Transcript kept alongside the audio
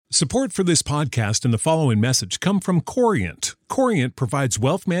Support for this podcast and the following message come from Corient. Corient provides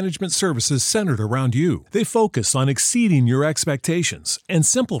wealth management services centered around you. They focus on exceeding your expectations and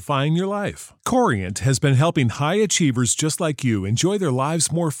simplifying your life. Corient has been helping high achievers just like you enjoy their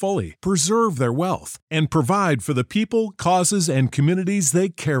lives more fully, preserve their wealth, and provide for the people, causes, and communities they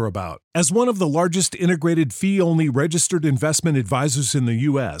care about. As one of the largest integrated fee-only registered investment advisors in the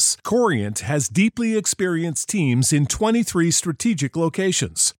U.S., Corient has deeply experienced teams in 23 strategic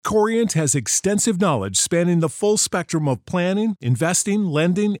locations. Corient has extensive knowledge spanning the full spectrum of planning, investing,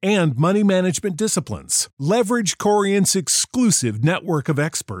 lending, and money management disciplines. Leverage Corient's exclusive network of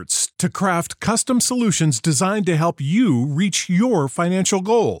experts to craft custom solutions designed to help you reach your financial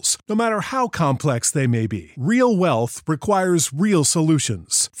goals, no matter how complex they may be. Real wealth requires real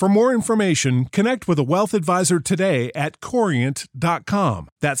solutions. For more information, connect with a wealth advisor today at Corient.com.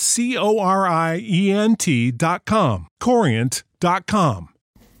 That's Corient.com. Corient.com.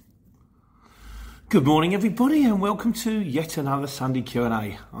 Good morning, everybody, and welcome to yet another Sunday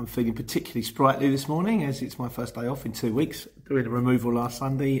Q&A. I'm feeling particularly sprightly this morning as it's my first day off in 2 weeks. Doing a removal last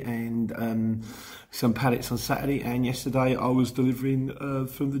Sunday and some pallets on Saturday, and yesterday I was delivering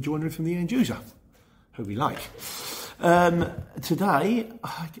from the joinery from the end user, who we like. Today,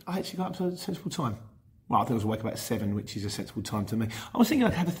 I actually got up to a sensible time. Well, I think I was awake about 7, which is a sensible time to me. I was thinking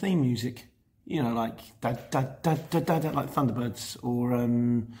I'd have a theme music, you know, like da da da da da, da like Thunderbirds or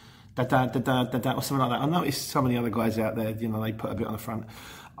da da da da da da or something like that. I noticed some of the other guys out there, you know, they put a bit on the front.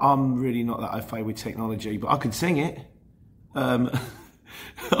 I'm really not that au fait with technology, but I can sing it. I'm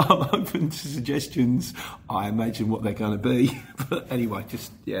open to suggestions. I imagine what they're going to be, but anyway,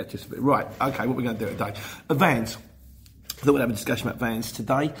 just a bit. Right, okay, what we're going to do today? Vans. I thought we'd have a discussion about vans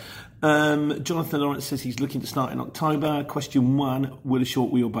today. Jonathan Lawrence says he's looking to start in October. Question 1, will a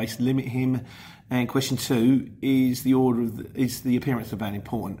short wheelbase limit him? And question 2, is the appearance of the van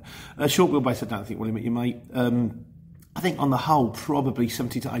important? Short wheelbase I don't think will limit you, mate. I think on the whole, probably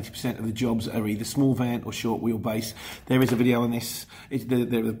 70 to 80% of the jobs are either small van or short wheelbase. There is a video on this.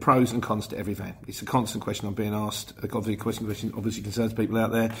 There are pros and cons to every van. It's a constant question I'm being asked. Obviously, question obviously concerns people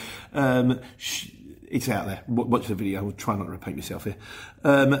out there. It's out there. Watch the video. I'll try not to repeat myself here.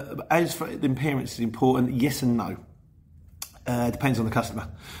 As for the appearance is important, yes and no. Depends on the customer.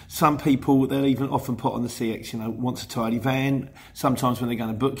 Some people, they'll even often put on the CX, you know, wants a tidy van. Sometimes when they're going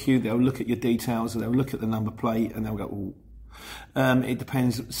to book you, they'll look at your details, they'll look at the number plate, and they'll go, ooh. It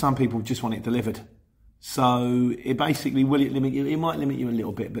depends. Some people just want it delivered. So it basically, will it limit you? It might limit you a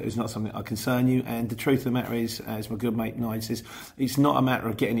little bit, but it's not something that concern you. And the truth of the matter is, as my good mate Nigel says, it's not a matter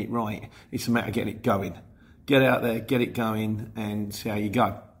of getting it right. It's a matter of getting it going. Get out there, get it going, and see how you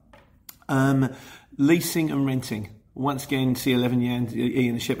go. Leasing and renting. Once again, C11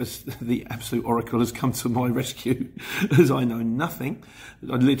 Ian the Shipper, the absolute oracle, has come to my rescue, as I know nothing.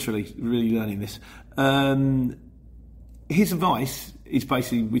 I'm literally really learning this. His advice is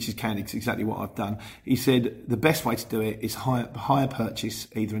basically, which is candid, it's exactly what I've done. He said the best way to do it is hire purchase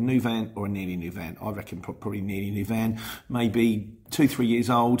either a new van or a nearly new van. I reckon probably nearly new van, maybe 2-3 years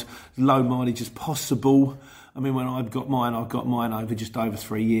old, low mileage as possible. I mean, when I got mine over just over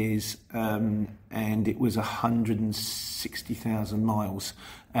 3 years, and it was 160,000 miles.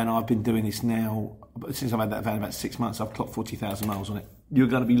 And I've been doing this now, since I've had that van about 6 months, I've clocked 40,000 miles on it. You're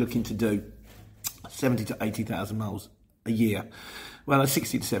going to be looking to do 70 to 80,000 miles a year. Well,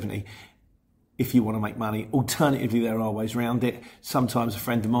 60 to 70 if you want to make money. Alternatively, there are ways around it. Sometimes a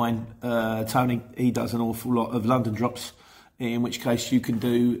friend of mine, Tony, he does an awful lot of London drops, in which case you can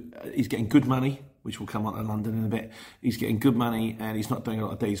do, he's getting good money, which will come on to London in a bit. He's getting good money and he's not doing a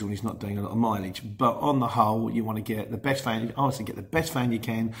lot of diesel and he's not doing a lot of mileage. But on the whole, you want to get the best van. I would say get the best van you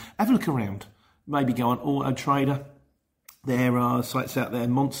can. Have a look around. Maybe go on Auto Trader. There are sites out there.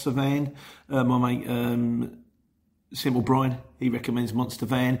 Monster Van. My mate, Simple Brian, he recommends Monster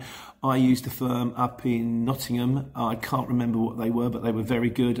Van. I used a firm up in Nottingham. I can't remember what they were, but they were very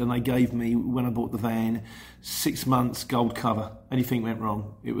good. And they gave me, when I bought the van, 6 months gold cover. Anything went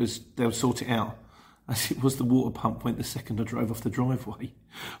wrong, they'll sort it out. As it was, the water pump went the second I drove off the driveway.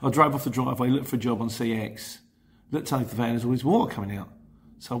 I drove off the driveway, looked for a job on CX, looked over the van, there's always water coming out.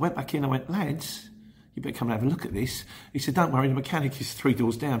 So I went back in, I went, lads, you better come and have a look at this. He said, don't worry, the mechanic is 3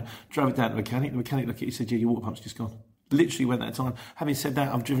 doors down. Drove it down to the mechanic looked at it, he said, yeah, your water pump's just gone. Literally went that time. Having said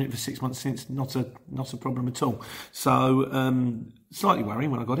that, I've driven it for 6 months since, not a problem at all. So, slightly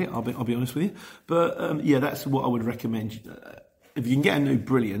worrying when I got it, I'll be honest with you. But, yeah, that's what I would recommend. If you can get a new,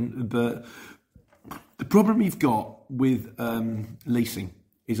 brilliant, but the problem you've got with leasing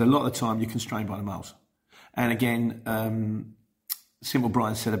is a lot of the time you're constrained by the miles. And again, Simple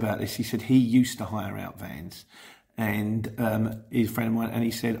Brian said about this, he said he used to hire out vans and he's a friend of mine, and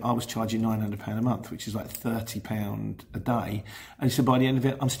he said, I was charging £900 a month, which is like £30 a day. And he said, by the end of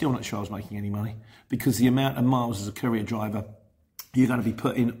it, I'm still not sure I was making any money, because the amount of miles as a courier driver you're going to be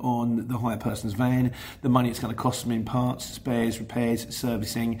putting on the hire person's van, the money it's going to cost them in parts, spares, repairs,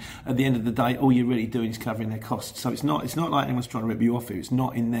 servicing. At the end of the day, all you're really doing is covering their costs. So it's not like anyone's trying to rip you off here. It's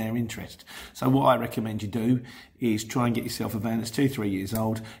not in their interest. So what I recommend you do is try and get yourself a van that's 2-3 years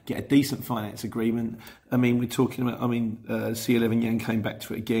old, get a decent finance agreement. I mean, we're talking about, C11 Yang came back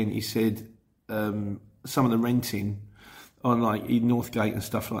to it again. He said some of the renting on like Northgate and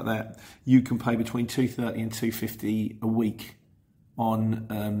stuff like that, you can pay between $230 and $250 a week on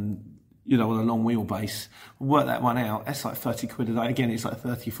on a long wheelbase. Work that one out, that's like 30 quid a day. Again, it's like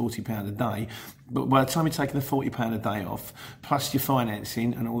 £30-40 a day, but by the time you're taking the £40 a day off plus your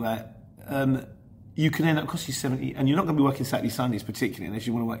financing and all that, you can end up costing you 70, and you're not going to be working Saturday Sundays particularly unless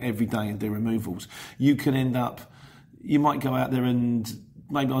you want to work every day and do removals. You might go out there and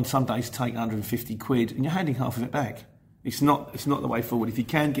maybe on some days take 150 quid and you're handing half of it back. It's not the way forward. If you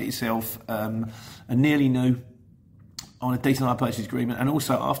can get yourself a nearly new on a decent hire purchase agreement, and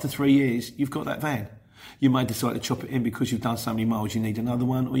also after 3 years you've got that van, you may decide to chop it in because you've done so many miles, you need another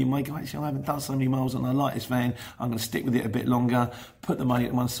one, or you may go, actually I haven't done so many miles and I like this van, I'm going to stick with it a bit longer, put the money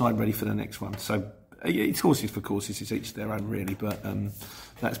at one side ready for the next one. So it's horses for courses, it's each their own really, but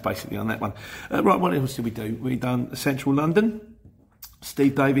that's basically on that one. Right, what else did we do? We done Central London.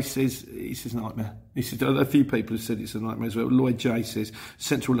 Steve Davis says it's a nightmare. He said, a few people have said it's a nightmare as well. Lloyd J says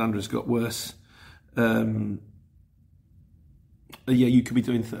Central London has got worse. You could be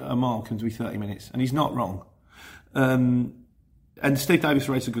doing a mile can be 30 minutes, and he's not wrong. And Steve Davis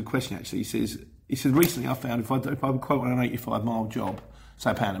raised a good question actually. He said recently I found if I would quote on an 85-mile job,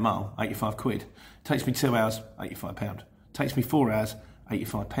 say £1 a mile, 85 quid, takes me 2 hours, £85. Takes me 4 hours,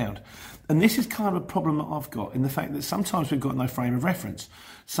 £85. And this is kind of a problem that I've got in the fact that sometimes we've got no frame of reference.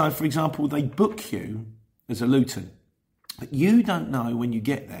 So, for example, they book you as a Luton, but you don't know when you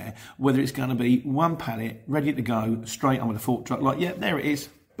get there whether it's going to be one pallet, ready to go, straight on with a fork truck, like, yeah, there it is,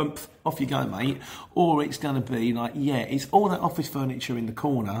 bump, off you go, mate. Or it's going to be like, yeah, it's all that office furniture in the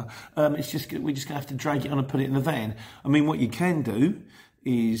corner, we're just going to have to drag it on and put it in the van. I mean, what you can do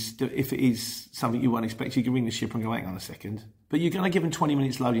is, if it is something you won't expect, you can ring the shipper and go, hang on a second. But you're going to give them 20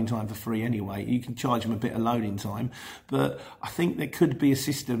 minutes loading time for free anyway. You can charge them a bit of loading time. But I think there could be a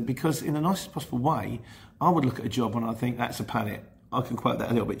system, because in the nicest possible way, I would look at a job and I think that's a pallet. I can quote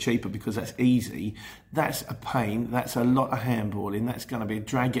that a little bit cheaper because that's easy. That's a pain. That's a lot of handballing. That's going to be a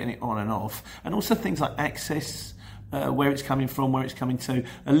drag getting it on and off. And also things like access, where it's coming from, where it's coming to.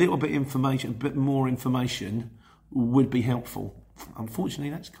 A little bit more information would be helpful.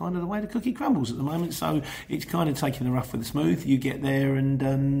 Unfortunately, that's kind of the way the cookie crumbles at the moment, so it's kind of taking the rough with the smooth. You get there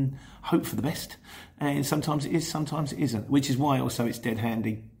and hope for the best, and sometimes it is, sometimes it isn't, which is why also it's dead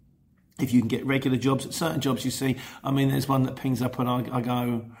handy if you can get regular jobs. Certain jobs you see, I mean, there's one that pings up and I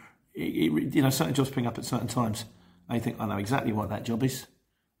go, certain jobs ping up at certain times, and you think, I know exactly what that job is.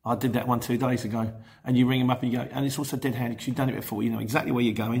 I did that 2 days ago, and you ring them up and you go, and it's also dead handy because you've done it before. You know exactly where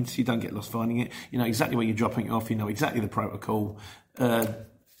you're going, so you don't get lost finding it. You know exactly where you're dropping it off. You know exactly the protocol.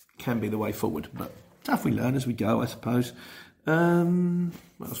 Can be the way forward, but tough we learn as we go, I suppose. What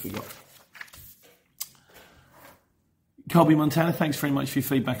else we got? Colby Montana, thanks very much for your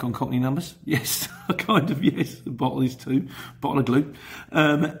feedback on Cockney numbers. Yes, kind of, yes. The bottle is 2, bottle of glue.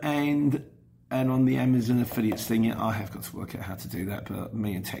 And on the Amazon affiliates thing, yeah, I have got to work out how to do that. But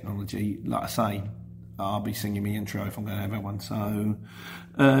me and technology, like I say, I'll be singing my intro if I'm going to have one. So,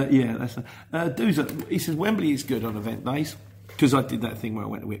 that's Doozer. He says Wembley is good on event days, because I did that thing where I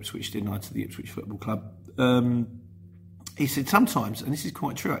went to Ipswich, didn't I, to the Ipswich Football Club. He said sometimes, and this is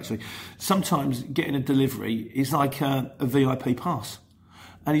quite true actually, sometimes getting a delivery is like a VIP pass.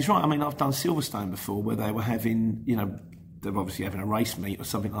 And he's right. I mean, I've done Silverstone before where they were having, they're obviously having a race meet or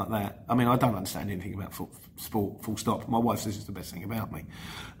something like that. I mean, I don't understand anything about sport, full stop. My wife says it's the best thing about me.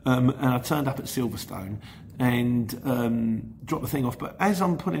 And I turned up at Silverstone and dropped the thing off. But as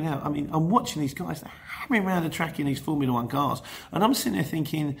I'm putting out, I mean, I'm watching these guys hammering around the track in these Formula One cars. And I'm sitting there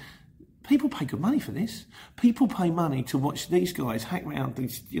thinking, people pay good money for this. People pay money to watch these guys hack around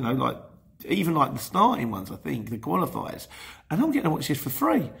these, even like the starting ones, I think, the qualifiers. And I'm getting to watch this for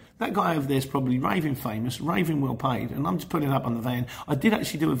free. That guy over there is probably raving famous, raving well paid, and I'm just putting it up on the van. I did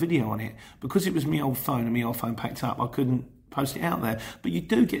actually do a video on it. Because it was my old phone and my old phone packed up, I couldn't post it out there. But you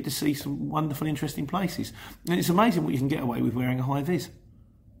do get to see some wonderful, interesting places. And it's amazing what you can get away with wearing a high vis.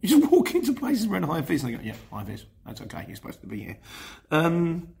 You just walk into places wearing a high vis and they go, yeah, high vis, that's okay, you're supposed to be here.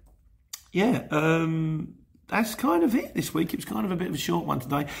 that's kind of it this week. It was kind of a bit of a short one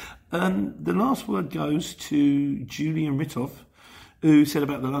today. The last word goes to Julian Ritov, who said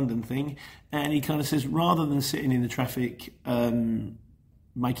about the London thing, and he kind of says, rather than sitting in the traffic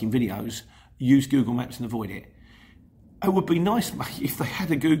making videos, use Google Maps and avoid it. It would be nice, mate, if they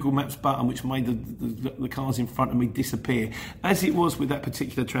had a Google Maps button which made the cars in front of me disappear. As it was with that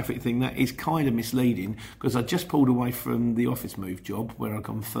particular traffic thing, that is kind of misleading, because I just pulled away from the office move job where I've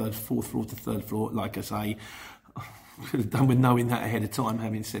gone fourth floor to third floor. Like I say, I could have done with knowing that ahead of time.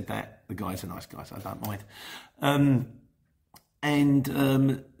 Having said that, the guys are nice guys, so I don't mind.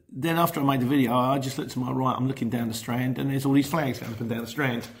 Then after I made the video, I just looked to my right, I'm looking down the Strand, and there's all these flags going up and down the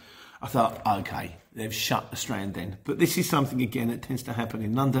Strand. I thought, okay, they've shut the Strand then. But this is something, again, that tends to happen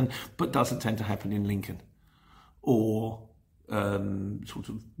in London, but doesn't tend to happen in Lincoln or sort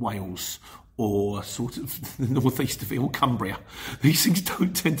of Wales or sort of the northeast of it, or Cumbria. These things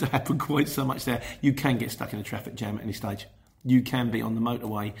don't tend to happen quite so much there. You can get stuck in a traffic jam at any stage. You can be on the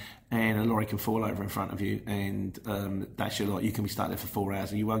motorway and a lorry can fall over in front of you, and that's your lot. You can be stuck there for 4 hours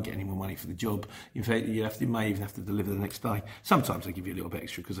and you won't get any more money for the job. In fact, you may even have to deliver the next day. Sometimes they give you a little bit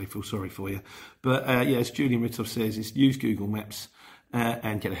extra because they feel sorry for you. But as Julian Ritov says, is use Google Maps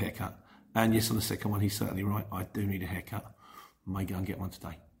and get a haircut. And yes, on the second one, he's certainly right. I do need a haircut. May go and get one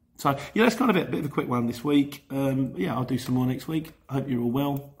today. So, that's kind of it. A bit of a quick one this week. I'll do some more next week. I hope you're all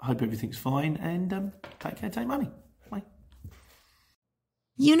well. I hope everything's fine. And take care, take money. Bye.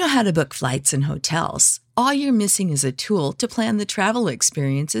 You know how to book flights and hotels. All you're missing is a tool to plan the travel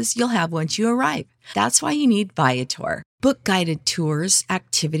experiences you'll have once you arrive. That's why you need Viator. Book guided tours,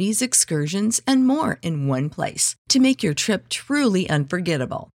 activities, excursions, and more in one place to make your trip truly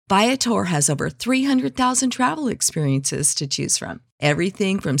unforgettable. Viator has over 300,000 travel experiences to choose from.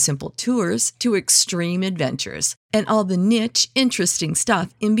 Everything from simple tours to extreme adventures and all the niche, interesting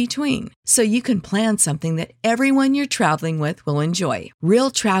stuff in between. So you can plan something that everyone you're traveling with will enjoy. Real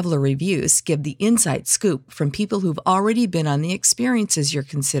traveler reviews give the inside scoop from people who've already been on the experiences you're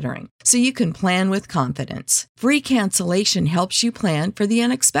considering. So you can plan with confidence. Free cancellation helps you plan for the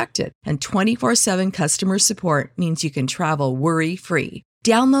unexpected. And 24/7 customer support means you can travel worry-free.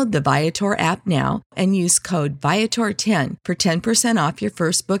 Download the Viator app now and use code Viator10 for 10% off your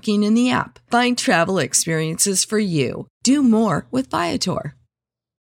first booking in the app. Find travel experiences for you. Do more with Viator.